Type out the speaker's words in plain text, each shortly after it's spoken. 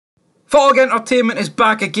Fog Entertainment is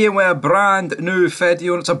back again with a brand new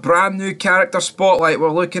video, and it's a brand new character spotlight.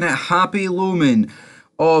 We're looking at Happy Lowman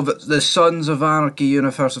of the Sons of Anarchy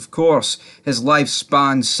universe, of course. His life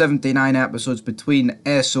spans 79 episodes between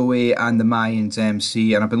SOA and the Mayans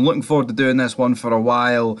MC, and I've been looking forward to doing this one for a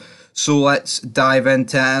while. So let's dive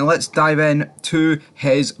into it, and let's dive into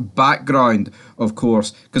his background, of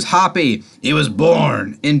course. Because Happy, he was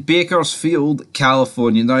born in Bakersfield,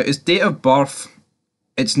 California. Now, his date of birth,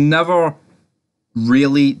 it's never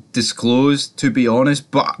really disclosed, to be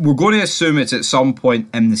honest, but we're going to assume it's at some point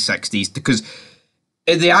in the 60s, because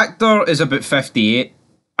the actor is about 58,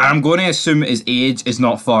 and I'm going to assume his age is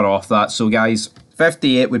not far off that. So guys,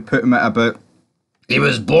 58 would put him at about... He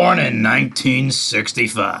was born in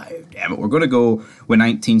 1965. Damn it, we're going to go with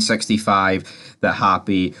 1965 that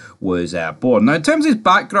Happy was born. Now, in terms of his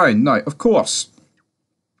background, now, of course,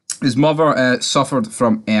 his mother suffered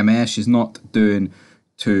from MS. She's not doing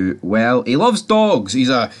too well. He loves dogs. He's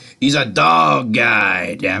a dog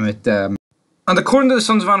guy, damn it. And according to the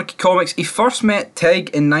Sons of Anarchy comics, he first met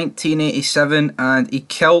Tig in 1987, and he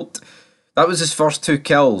killed... That was his first two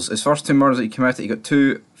kills. His first two murders that he committed. He got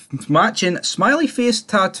two matching smiley face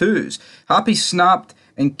tattoos. Happy snapped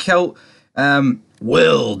and killed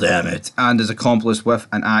Will, damn it, and his accomplice with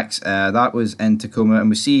an axe. That was in Tacoma,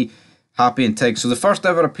 and we see Happy and Tig. So the first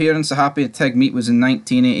ever appearance of Happy and Tig meet was in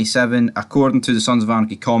 1987, according to the Sons of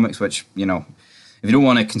Anarchy comics, which, you know, if you don't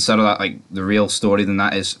want to consider that like the real story, then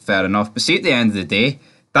that is fair enough. But see, at the end of the day,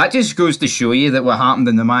 that just goes to show you that what happened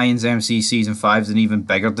in the Mayans MC Season 5 is an even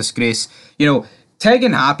bigger disgrace. You know, Tig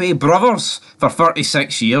and Happy, brothers for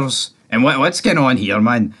 36 years. And what's going on here,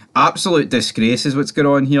 man? Absolute disgrace is what's going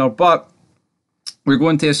on here. But we're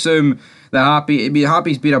going to assume that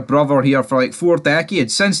Happy's been a brother here for like 4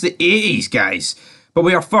 decades, since the 80s, guys. But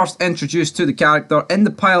we are first introduced to the character in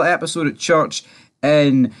the pilot episode at church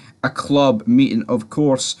in a club meeting, of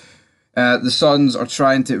course. The Sons are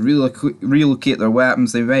trying to relocate their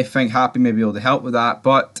weapons. They may think Happy may be able to help with that,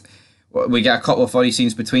 but we get a couple of funny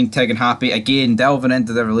scenes between Tig and Happy, again, delving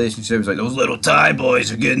into their relationships, like, those little Thai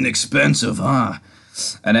boys are getting expensive, huh?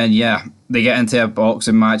 And then, yeah, they get into a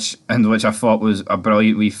boxing match, in which I thought was a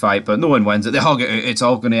brilliant wee fight, but no one wins it. They hug it out. It's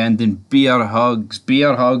all going to end in beer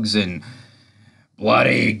hugs, and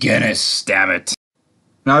bloody Guinness, damn it.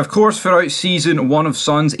 Now, of course, throughout Season 1 of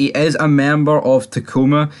Sons, he is a member of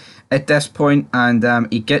Tacoma at this point, and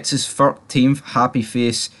he gets his 13th Happy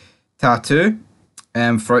Face tattoo.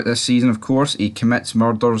 Throughout this season, of course, he commits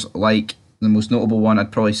murders, like the most notable one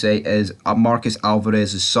I'd probably say is Marcus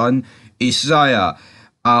Alvarez's son, Isaiah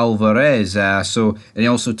Alvarez. And he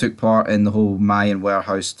also took part in the whole Mayan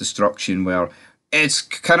warehouse destruction, where it's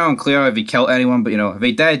kind of unclear if he killed anyone, but you know, if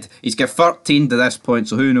he did, he's got 13 to this point,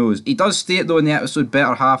 so who knows. He does state, though, in the episode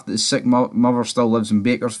Better Half, that his sick mother still lives in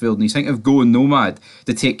Bakersfield, and he's thinking of going nomad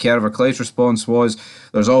to take care of her. Clay's response was,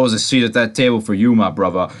 "There's always a seat at that table for you, my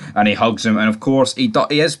brother," and he hugs him. And of course, he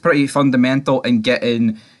is pretty fundamental in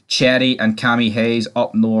getting Cherry and Cammy Hayes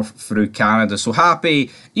up north through Canada. So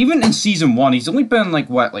Happy, even in Season 1, he's only been like,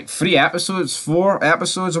 what, like 4 episodes or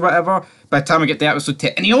whatever, by the time we get to episode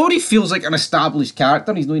 10, and he already feels like an established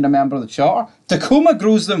character. He's not even a member of the charter. Tacoma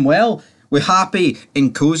grows them well with Happy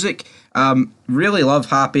and Kozik. Really love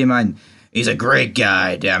Happy, man. He's a great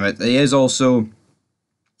guy, damn it. He is also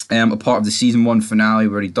a part of the Season 1 finale,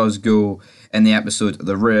 where he does go in the episode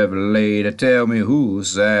The Revelator. Tell me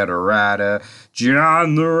who's that rider?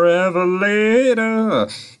 John the Revelator.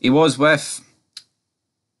 He was with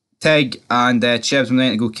Tig and Chebs when they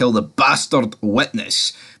went to go kill the bastard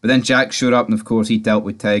witness. But then Jack showed up, and of course he dealt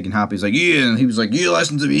with Tig, and Happy's like, yeah, and he was like, you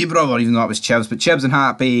listen to me, brother, even though it was Chebs. But Chebs and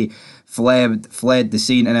Happy fled the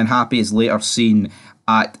scene, and then Happy is later seen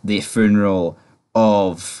at the funeral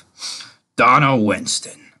of Donna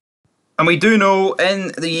Winston. And we do know,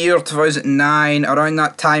 in the year 2009, around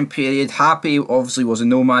that time period, Happy obviously was a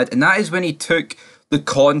nomad, and that is when he took the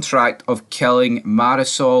contract of killing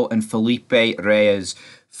Marisol and Felipe Reyes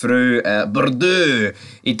through Bordeaux.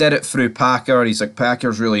 He did it through Packer. He's like,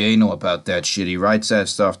 Packer's really anal about that shit. He writes that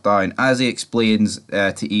stuff down, as he explains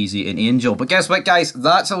to Easy and Angel. But guess what, guys?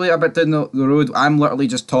 That's a little bit down the road. I'm literally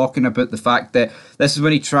just talking about the fact that this is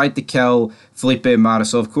when he tried to kill Felipe and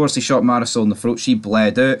Marisol. Of course, he shot Marisol in the throat. She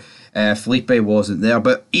bled out. Felipe wasn't there,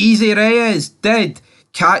 but Easy Reyes did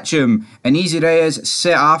catch him, and Easy Reyes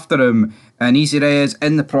set after him, and Easy Reyes,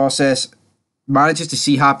 in the process, manages to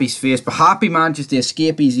see Happy's face, but Happy manages to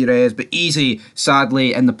escape Easy Reyes, but Easy,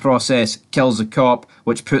 sadly, in the process, kills the cop,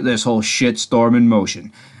 which put this whole shitstorm in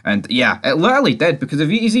motion. And yeah, it literally did, because if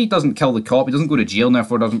Easy doesn't kill the cop, he doesn't go to jail, and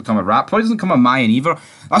therefore doesn't become a rat, probably doesn't become a Mayan either.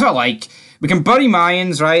 That's what I like. we can bury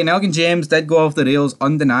Mayans, right? And Elgin James did go off the rails,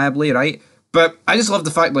 undeniably, right? But I just love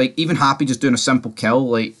the fact, like, even Happy just doing a simple kill,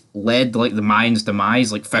 like, led, like, the Mayans'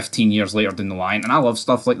 demise, like, 15 years later down the line. And I love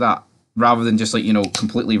stuff like that, rather than just, like, you know,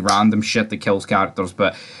 completely random shit that kills characters.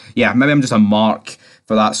 But, yeah, maybe I'm just a mark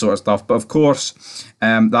for that sort of stuff. But, of course,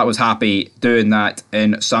 that was Happy doing that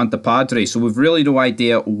in Santa Padre. So we've really no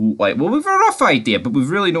idea, like, well, we've a rough idea, but we've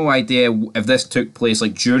really no idea if this took place,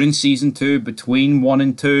 like, during Season 2, between 1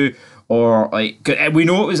 and 2, or, like, we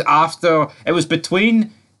know it was after, it was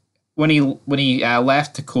between when he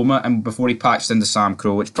left Tacoma and before he patched into Sam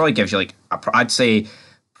Crow, which probably gives you, like, I'd say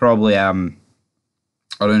probably around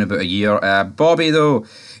about a year. Bobby, though,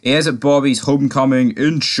 he is at Bobby's homecoming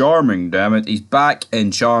in Charming, damn it. He's back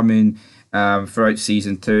in Charming throughout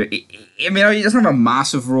Season 2. I mean, he doesn't have a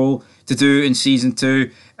massive role to do in Season 2,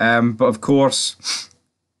 but of course,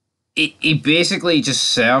 he basically just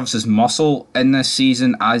serves as muscle in this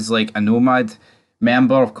season as, like, a Nomad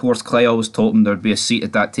member. Of course, Clay always told him there'd be a seat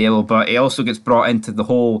at that table, but he also gets brought into the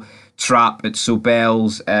whole trap at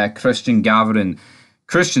Sobel's, Christian Gavirin,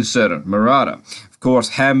 Christian Sutter, Murata. Of course,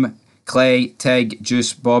 him, Clay, Tig,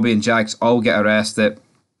 Juice, Bobby, and Jax all get arrested.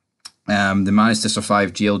 They manage to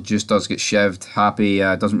survive jail. Juice does get shivved. Happy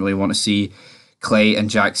doesn't really want to see Clay and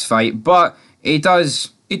Jax fight, but he does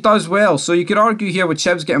well. So you could argue here with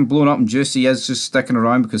Chibs getting blown up and Juice, he is just sticking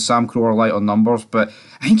around because Sam Crow are light on numbers. But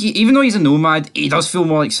I think even though he's a Nomad, he does feel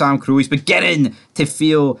more like Sam Crow. He's beginning to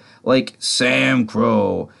feel like Sam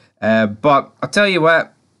Crow. But I'll tell you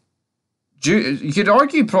what, you could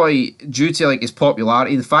argue probably due to, like, his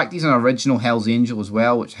popularity, the fact he's an original Hell's Angel as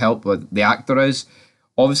well, which helped with the actor is,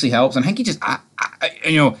 obviously helps. And I think he just,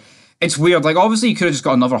 you know, it's weird. Like, obviously, he could have just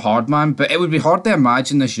got another Hardman, but it would be hard to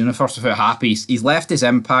imagine this universe without Happy. He's left his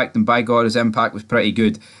impact, and by God, his impact was pretty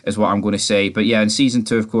good, is what I'm going to say. But yeah, in Season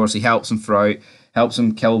 2, of course, he helps him throughout, helps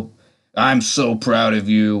him kill I'm so proud of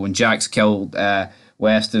you when Jax killed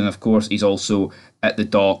Weston. Of course, he's also at the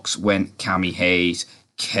docks when Cammy Hayes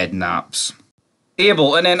kidnaps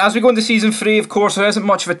Abel. And then as we go into Season 3, of course, there isn't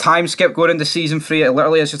much of a time skip going into Season 3. It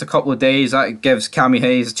literally is just a couple of days. That gives Cammy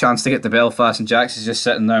Hayes a chance to get to Belfast, and Jax is just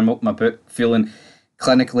sitting there opening my book, feeling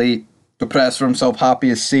clinically depressed for himself. Happy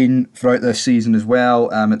is seen throughout this season as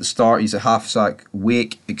well. At the start, he's a half-sack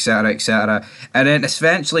wake, etc., etc. And then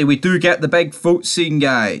eventually, we do get the big vote scene,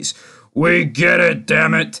 guys. We get it,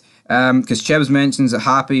 damn it. Because Chibs mentions that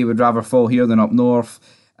Happy would rather fall here than up north.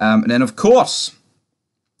 And then, of course,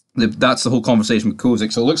 that's the whole conversation with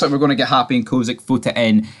Kozik. So it looks like we're going to get Happy and Kozik voted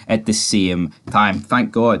in at the same time.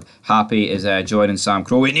 Thank God Happy is joining Sam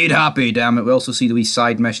Crow. We need Happy, damn it. We also see the wee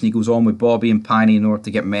side mission he goes on with Bobby and Piney in order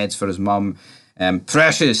to get meds for his mum.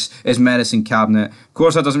 Precious is medicine cabinet. Of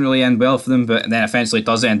course, that doesn't really end well for them, but then eventually it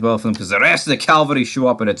does end well for them because the rest of the cavalry show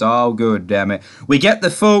up and it's all good, damn it. We get the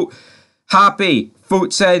vote. Happy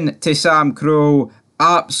votes in to Sam Crow.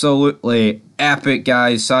 Absolutely epic,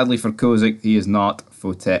 guys. Sadly for Kozik, he is not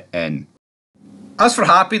voted in. As for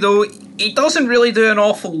Happy, though, he doesn't really do an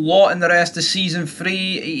awful lot in the rest of Season 3.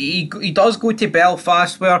 He does go to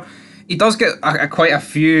Belfast, where he does get quite a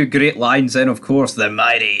few great lines in, of course. The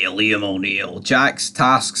mighty Liam O'Neill. Jax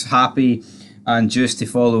tasks Happy and Juice to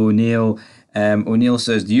follow O'Neill. O'Neill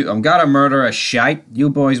says, I'm gonna murder a shite. You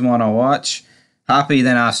boys want to watch? Happy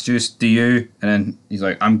then asks Juice, do you? And then he's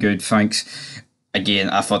like, I'm good, thanks. Again,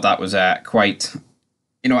 I thought that was quite...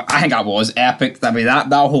 You know, I think that was epic. I mean,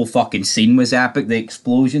 that whole fucking scene was epic. The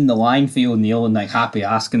explosion, the line for O'Neill and, like, Happy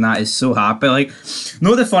asking that is so happy. Like,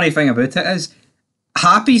 no, the funny thing about it is,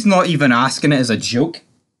 Happy's not even asking it as a joke.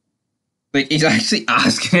 Like, he's actually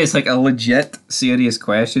asking it as, like, a legit, serious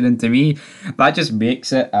question. And to me, that just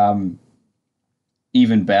makes it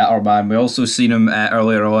even better, man. We also seen him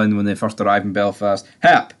earlier on when they first arrived in Belfast.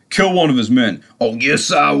 Hap, kill one of his men. Oh,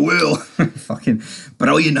 yes, I will. Fucking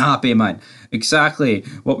brilliant Happy, man. Exactly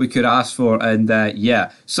what we could ask for. And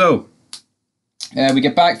yeah, so we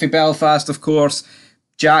get back to Belfast, of course.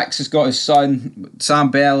 Jax has got his son.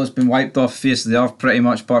 Sam Bell has been wiped off the face of the earth pretty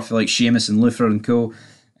much, apart from like Seamus and Luther and co.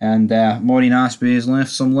 And Maureen Ashby has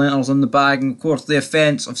left some letters in the bag. And of course, the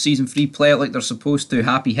offence of Season 3 play out like they're supposed to.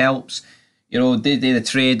 Happy helps. You know, they do the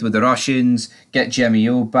trade with the Russians, get Jimmy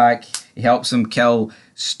O back. He helps them kill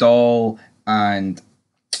Stahl and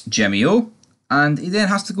Jimmy O. And he then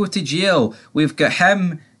has to go to jail. We've got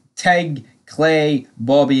him, Tig, Clay,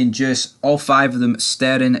 Bobby and Juice, all five of them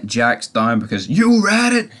staring Jax down because you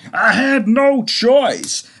read it, I had no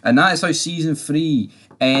choice. And that is how Season 3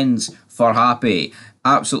 ends for Happy.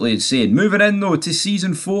 Absolutely insane. Moving in though to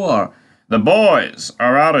Season 4. The boys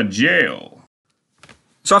are out of jail.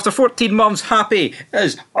 So after 14 months, Happy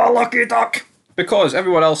is a lucky duck because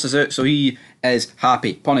everyone else is out. So he is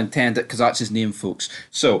Happy. Pun intended, because that's his name, folks.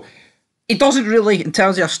 So, he doesn't really, in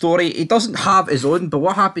terms of a story, he doesn't have his own, but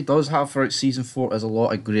what Happy does have throughout season 4 is a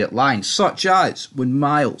lot of great lines, such as when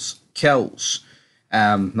Miles kills,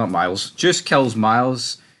 not Miles, just kills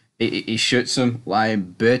Miles, he shoots him,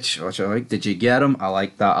 lying bitch, which I like. Did you get him? I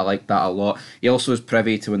like that a lot. He also is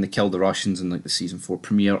privy to when they killed the Russians in like the season 4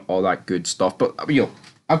 premiere, all that good stuff. But,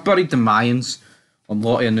 I've buried the Mayans on a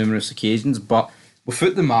lot of numerous occasions, but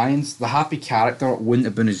without the Mayans, the Happy character wouldn't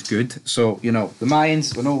have been as good. So, the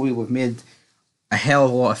Mayans, I know we've made a hell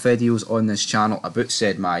of a lot of videos on this channel about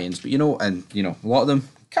said Mayans, but a lot of them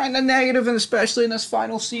kind of negative, and especially in this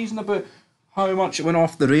final season about how much it went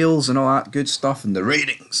off the rails and all that good stuff, and the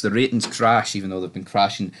ratings crash, even though they've been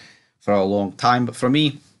crashing for a long time. But for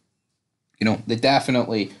me, they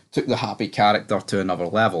definitely took the Happy character to another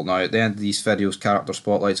level. Now, at the end of these videos, character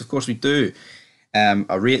spotlights, of course we do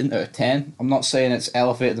a rating out of 10. I'm not saying it's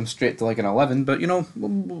elevated them straight to like an 11, but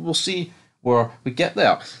we'll see where we get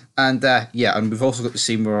there. And and we've also got the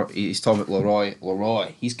scene where he's talking about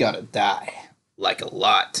Leroy, he's gotta die, like a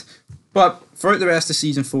lot. But throughout the rest of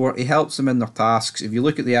season 4, he helps them in their tasks. If you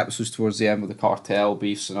look at the episodes towards the end with the cartel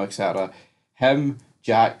beefs and etc., him,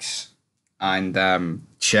 Jax, and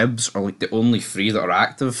Chibs are like the only 3 that are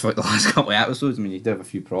active for like the last couple of episodes. I mean, you do have a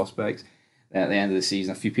few prospects at the end of the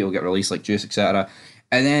season, a few people get released like Juice, etc.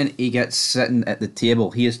 And then he gets sitting at the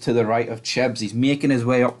table. He is to the right of Chibs. He's making his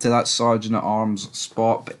way up to that Sergeant at Arms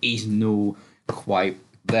spot, but he's no quite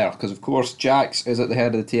there. Because, of course, Jax is at the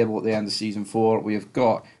head of the table at the end of season 4. We've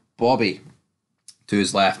got Bobby to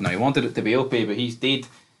his left. Now, he wanted it to be Opie, but he's dead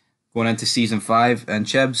going into season 5. And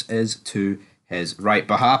Chibs is to his right.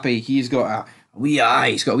 But Happy, he's got a wee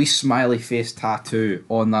eye. He's got a wee smiley face tattoo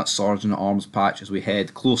on that Sergeant at Arms patch as we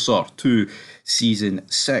head closer to season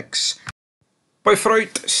 6. But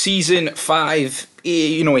throughout season 5,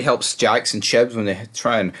 he helps Jax and Chibs when they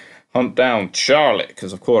try and hunt down Charlie.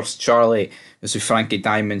 Because, of course, Charlie is who Frankie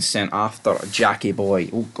Diamond sent after Jackie Boy.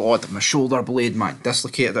 Oh, God, my shoulder blade, man.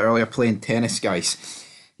 Dislocated it earlier playing tennis, guys.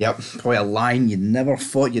 Yep, probably a line you never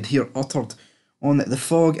thought you'd hear uttered on the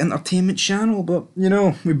Fog Entertainment channel. But,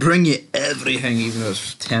 we bring you everything, even if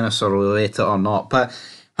it's tennis or related or not. But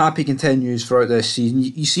Happy continues throughout this season.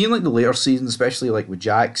 You see in, like, the later seasons, especially, like, with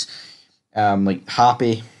Jax, like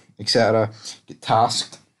Happy, etc., get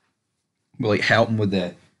tasked with like helping with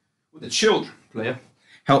the children,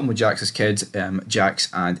 helping with Jax's kids, Jax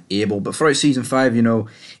and Abel. But throughout season 5,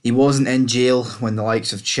 he wasn't in jail when the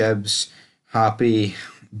likes of Chibs, Happy,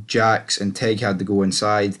 Jax, and Tig had to go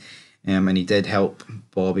inside, and he did help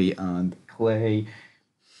Bobby and Clay,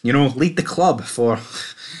 lead the club for.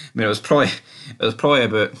 It was probably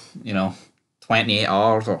about 28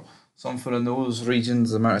 hours or something in those regions,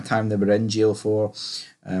 the amount of time they were in jail for.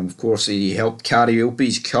 Of course, he helped carry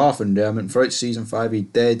Opie's coffin down, and throughout season 5, he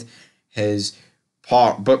did his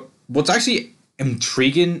part. But what's actually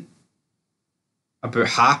intriguing about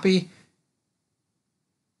Happy,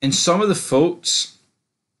 in some of the votes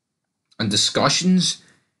and discussions,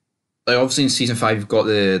 like obviously in season 5, you've got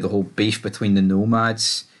the whole beef between the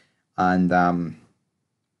Nomads and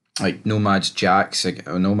like Nomads Jax, like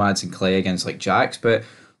Nomads and Clay against like Jax, but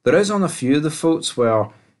there is on a few of the votes where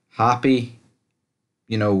Happy,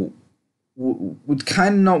 would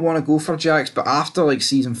kind of not want to go for Jax, but after like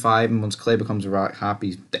season 5 and once Clay becomes a rat,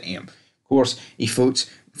 Happy's damn. Of course, he votes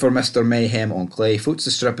for Mr. Mayhem on Clay, votes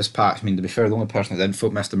to strip his patch. I mean, to be fair, the only person that didn't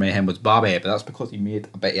vote Mr. Mayhem was Bobby, but that's because he made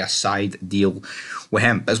a bit of a side deal with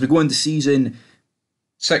him. As we go into season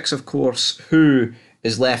 6, of course, who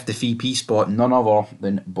is left the VP spot? None other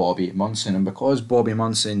than Bobby Munson. And because Bobby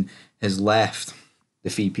Munson has left the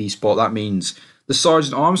VP spot, that means the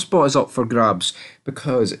Sergeant Arms spot is up for grabs,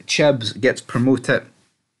 because Chibs gets promoted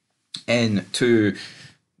into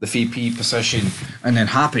the VP position, and then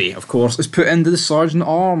Happy, of course, is put into the Sergeant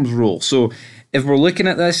Arms role. So if we're looking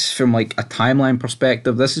at this from like a timeline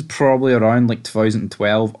perspective, this is probably around like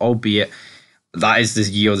 2012, albeit that is the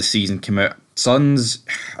year the season came out. Sons,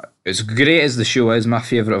 as great as the show is, my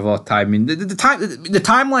favourite of all time. I mean, the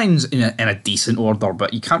timeline's in a decent order,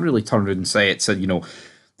 but you can't really turn around and say it's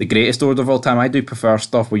the greatest order of all time. I do prefer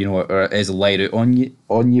stuff where it is laid out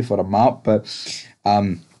on you for a map. But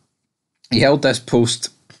he held this post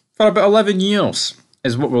for about 11 years,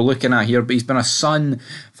 is what we're looking at here. But he's been a son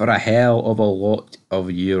for a hell of a lot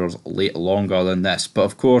of years, longer than this. But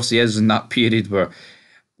of course, he is in that period where,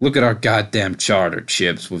 look at our goddamn charter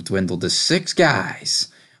chips. We've dwindled to 6 guys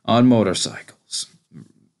on motorcycles,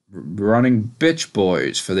 running bitch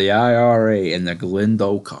boys for the IRA and the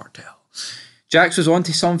Glendale cartel. Jax was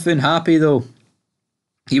onto something. Happy, though,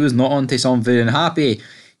 he was not onto something. And Happy,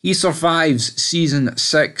 He survives season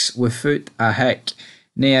 6 without a hic.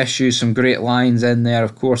 No issues, some great lines in there.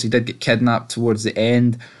 Of course, he did get kidnapped towards the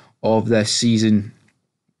end of this season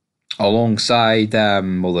alongside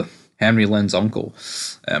the Henry Lynn's uncle.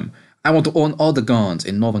 I want to own all the guns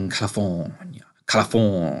in Northern California.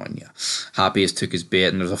 Happy has took his bait,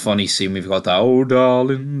 and there's a funny scene. We've got that, oh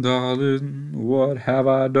darling, darling, what have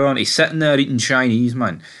I done? He's sitting there eating Chinese,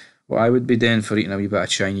 man. Well, I would be down for eating a wee bit of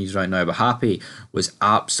Chinese right now, but Happy was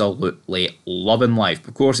absolutely loving life.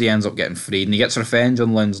 Of course, he ends up getting freed, and he gets revenge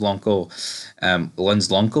on Lynn's uncle.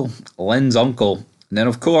 Lynn's uncle. And then,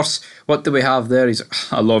 of course, what do we have there? He's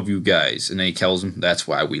like, I love you guys. And then he kills him. That's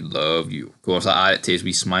why we love you. Of course, that added to his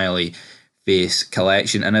wee smiley face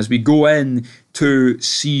collection. And as we go in to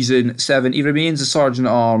season 7, he remains a Sergeant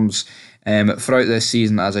at Arms throughout this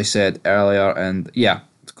season, as I said earlier. And yeah,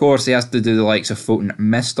 of course, he has to do the likes of voting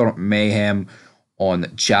Mr. Mayhem on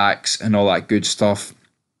Jax and all that good stuff.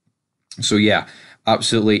 So yeah,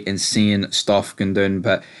 absolutely insane stuff going down.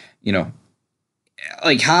 But, you know,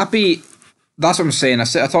 like Happy... That's what I'm saying. I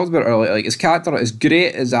talked about it earlier. Like, his character, as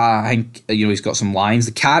great as I think, you know, he's got some lines.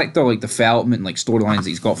 The character, like development, like storylines that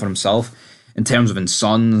he's got for himself, in terms of in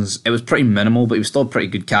Sons, it was pretty minimal, but he was still a pretty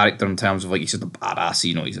good character in terms of like he's just a badass.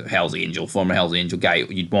 You know, he's a Hell's Angel, former Hell's Angel guy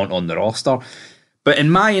you'd want on the roster. But in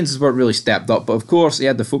Mayans is where it really stepped up. But of course, he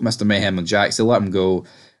had to foot Mr. Mayhem and Jax. They let him go.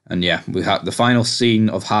 And yeah, we had the final scene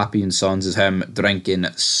of Happy and Sons is him drinking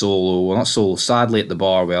solo. Well, not solo, sadly at the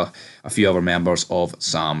bar with a few other members of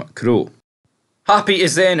Sam Crow. Happy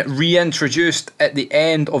is then reintroduced at the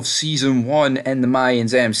end of season 1 in the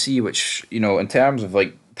Mayans MC, which, you know, in terms of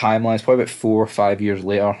like timelines, probably about 4 or 5 years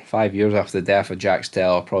later, 5 years after the death of Jax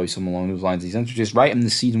Teller, probably something along those lines. He's introduced right in the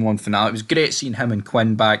season 1 finale. It was great seeing him and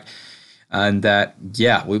Quinn back. And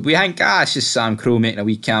yeah, we think, it's just Sam Crow making a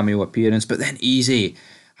wee cameo appearance, but then Easy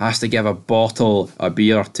has to give a bottle of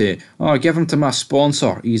beer to, give him to my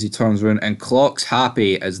sponsor. Easy turns around and clocks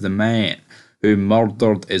Happy as the man who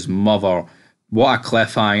murdered his mother. What a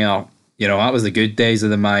cliffhanger. You know, that was the good days of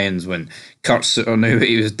the Mayans when Kurt Sutter knew what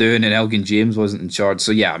he was doing and Elgin James wasn't in charge.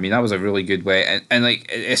 So yeah, I mean, that was a really good way. And like,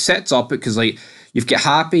 it sets up it because like, you've got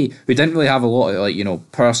Happy, who didn't really have a lot of like, you know,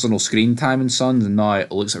 personal screen time in Sons, and now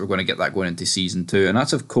it looks like we're going to get that going into season 2. And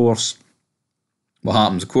that's, of course, what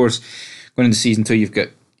happens. Of course, going into season 2, you've got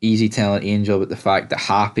Easy telling Angel about the fact that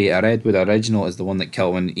Happy, a Redwood original, is the one that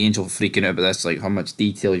killed him. Angel freaking out about this, like how much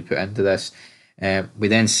detail you put into this. We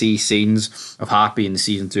then see scenes of Happy in the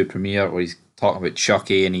season 2 premiere where he's talking about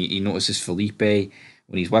Chucky, and he notices Felipe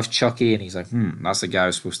when he's with Chucky, and he's like, that's the guy I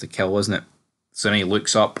was supposed to kill, isn't it? So then he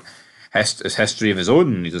looks up his history of his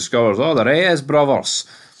own, and he discovers, the Reyes brothers.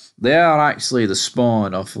 They are actually the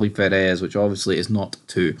spawn of Felipe Reyes, which obviously is not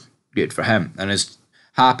too good for him. And as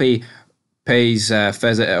Happy pays a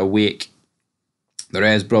visit at a wake, the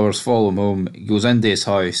Reyes brothers follow him home. He goes into his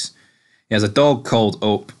house. He has a dog called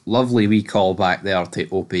Ope. Lovely wee call back there to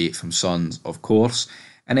Opie from Sons, of course.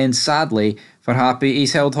 And then sadly for Happy,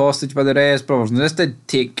 he's held hostage by the Reyes brothers. And this did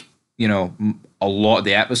take, you know, a lot of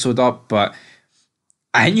the episode up, but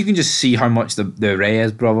I think you can just see how much the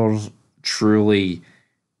Reyes brothers truly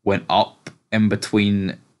went up in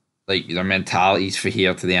between, like, their mentalities for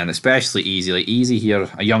here to the end, especially Easy. Like, Easy here,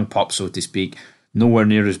 a young pup, so to speak, nowhere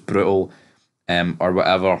near as brutal or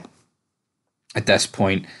whatever at this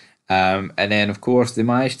point. And then, of course, they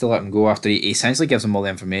managed to let him go after he essentially gives them all the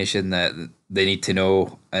information that they need to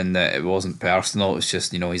know, and that it wasn't personal. It's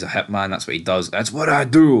just, you know, he's a hitman. That's what he does. That's what I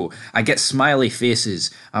do. I get smiley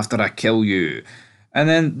faces after I kill you. And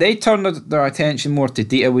then they turn their attention more to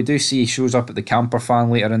Dita. We do see he shows up at the camper fan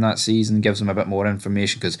later in that season, gives them a bit more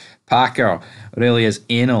information, because Packer really is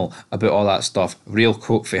anal about all that stuff. Real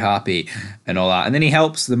coke for Happy and all that. And then he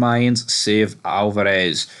helps the Mayans save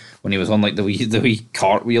Alvarez when he was on like the wee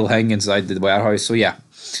cartwheel thing inside the warehouse. So yeah,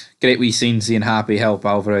 great wee scene seeing Happy help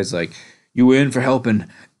Alvarez. Like, you in for helping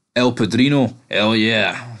El Padrino? Hell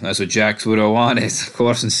yeah, that's what Jax would have wanted. Of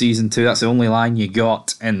course, in season 2, that's the only line you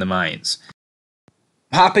got in the Mayans.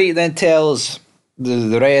 Happy then tells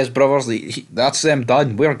the Reyes brothers, that's them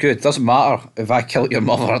done. We're good. Doesn't matter if I kill your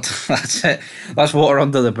mother. That's it. That's water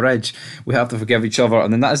under the bridge. We have to forgive each other.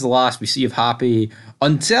 And then that is the last we see of Happy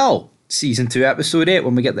until season 2, episode 8,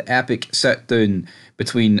 when we get the epic sit down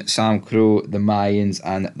between Sam Crow, the Mayans,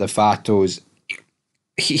 and the Fatos.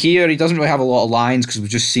 Here, he doesn't really have a lot of lines because we've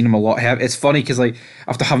just seen him a lot. It's funny because, like,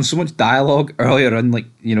 after having so much dialogue earlier in, like,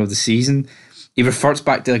 you know, the season, he refers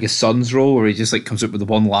back to like his son's role where he just like comes up with the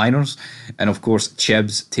one-liners, and of course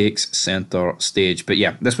Chibs takes center stage. But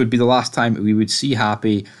yeah, this would be the last time we would see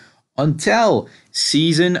Happy until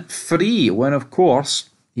season 3, when of course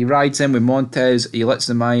He rides in with Montez. He lets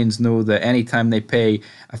the Mayans know that anytime they pay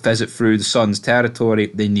a visit through the Suns'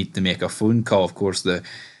 territory, they need to make a phone call. Of course, the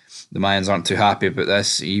Mayans aren't too happy about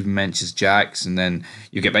this. He even mentions Jax, and then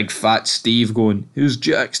you get big fat Steve going, "Who's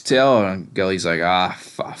Jax Teller?" And Gilly's like,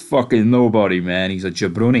 fucking nobody, man. He's a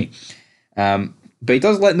jabroni. But he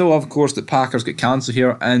does let know, of course, that Parker's got cancer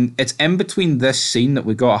here, and it's in between this scene that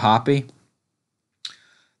we got Happy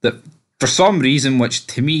that for some reason, which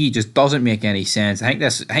to me just doesn't make any sense. I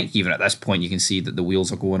think even at this point you can see that the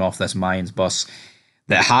wheels are going off this Mayans bus.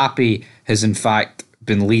 That Happy has in fact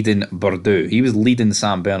been leading Bordeaux. He was leading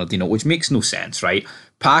San Bernardino, which makes no sense, right?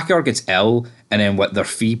 Packer gets ill, and then what their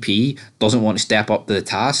VP doesn't want to step up to the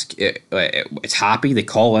task. It's Happy. They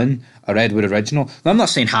call in a Redwood original. Now, I'm not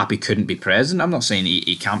saying Happy couldn't be president. I'm not saying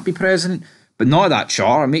he can't be president, but not that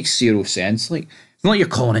chart. It makes zero sense. Like, it's not like you're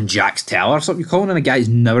calling in Jax Teller or something. You're calling in a guy who's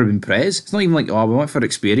never been pres. It's not even like, we went for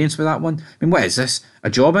experience with that one. I mean, what is this? A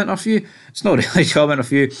job interview? It's not really a job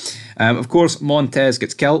interview. Of course, Montez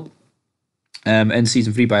gets killed in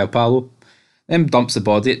season 3 by El Palo. Then dumps the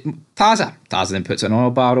body. Taza then puts it in an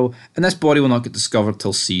oil barrel. And this body will not get discovered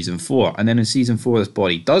till season 4. And then in season 4, this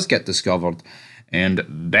body does get discovered.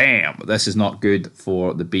 And damn, this is not good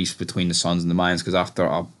for the beef between the Suns and the Mayans, because after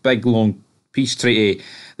a big, long peace treaty,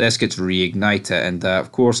 this gets reignited, and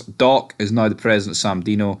of course Doc is now the president of Sam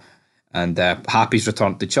Dino, and Happy's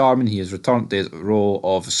returned to Charmin. He has returned to his role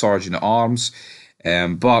of Sergeant at Arms,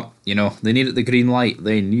 but you know, they needed the green light.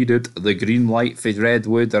 For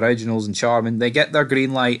Redwood Originals and Charmin. They get their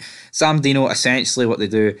green light. Sam Dino, essentially what they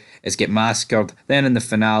do is get massacred. Then in the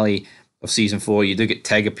finale of season 4, you do get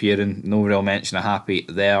Tig appearing. No real mention of Happy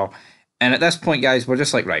there, and at this point, guys, we're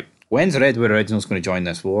just like, right, when's Redwood Originals going to join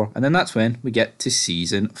this war? And then that's when we get to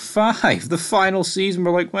season 5, the final season.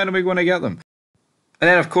 We're like, when are we going to get them? And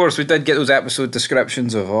then, of course, we did get those episode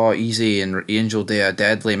descriptions of Easy and Angel do a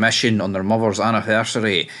deadly mission on their mother's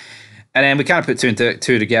anniversary. And then we kind of put two and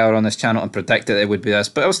two together on this channel and predicted it would be this.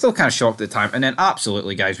 But I was still kind of shocked at the time. And then,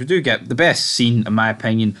 absolutely, guys, we do get the best scene, in my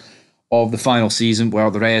opinion, of the final season,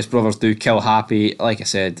 where the Reyes brothers do kill Happy. Like I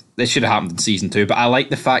said, this should have happened in season 2, but I like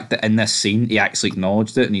the fact that in this scene he actually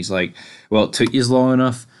acknowledged it, and he's like, "Well, it took you long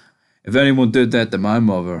enough. If anyone did that to my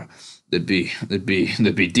mother, they'd be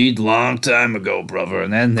dead long time ago, brother."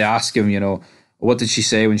 And then they ask him, you know, what did she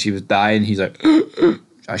say when she was dying? He's like,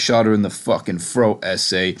 "I shot her in the fucking throat,"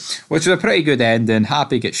 essay, which was a pretty good ending.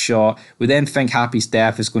 Happy gets shot. We then think Happy's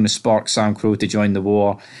death is going to spark Sam Crow to join the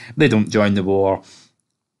war. They don't join the war.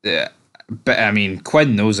 But I mean,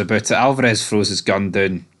 Quinn knows about it. Alvarez throws his gun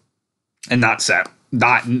down, and that's it.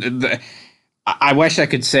 I wish I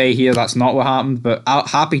could say here that's not what happened, but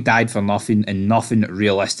Happy died for nothing, and nothing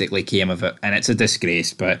realistically came of it, and it's a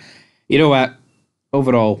disgrace. But you know what?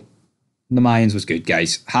 Overall, the Mayans was good,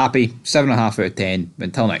 guys. Happy 7.5 out of 10.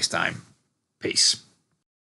 Until next time, peace.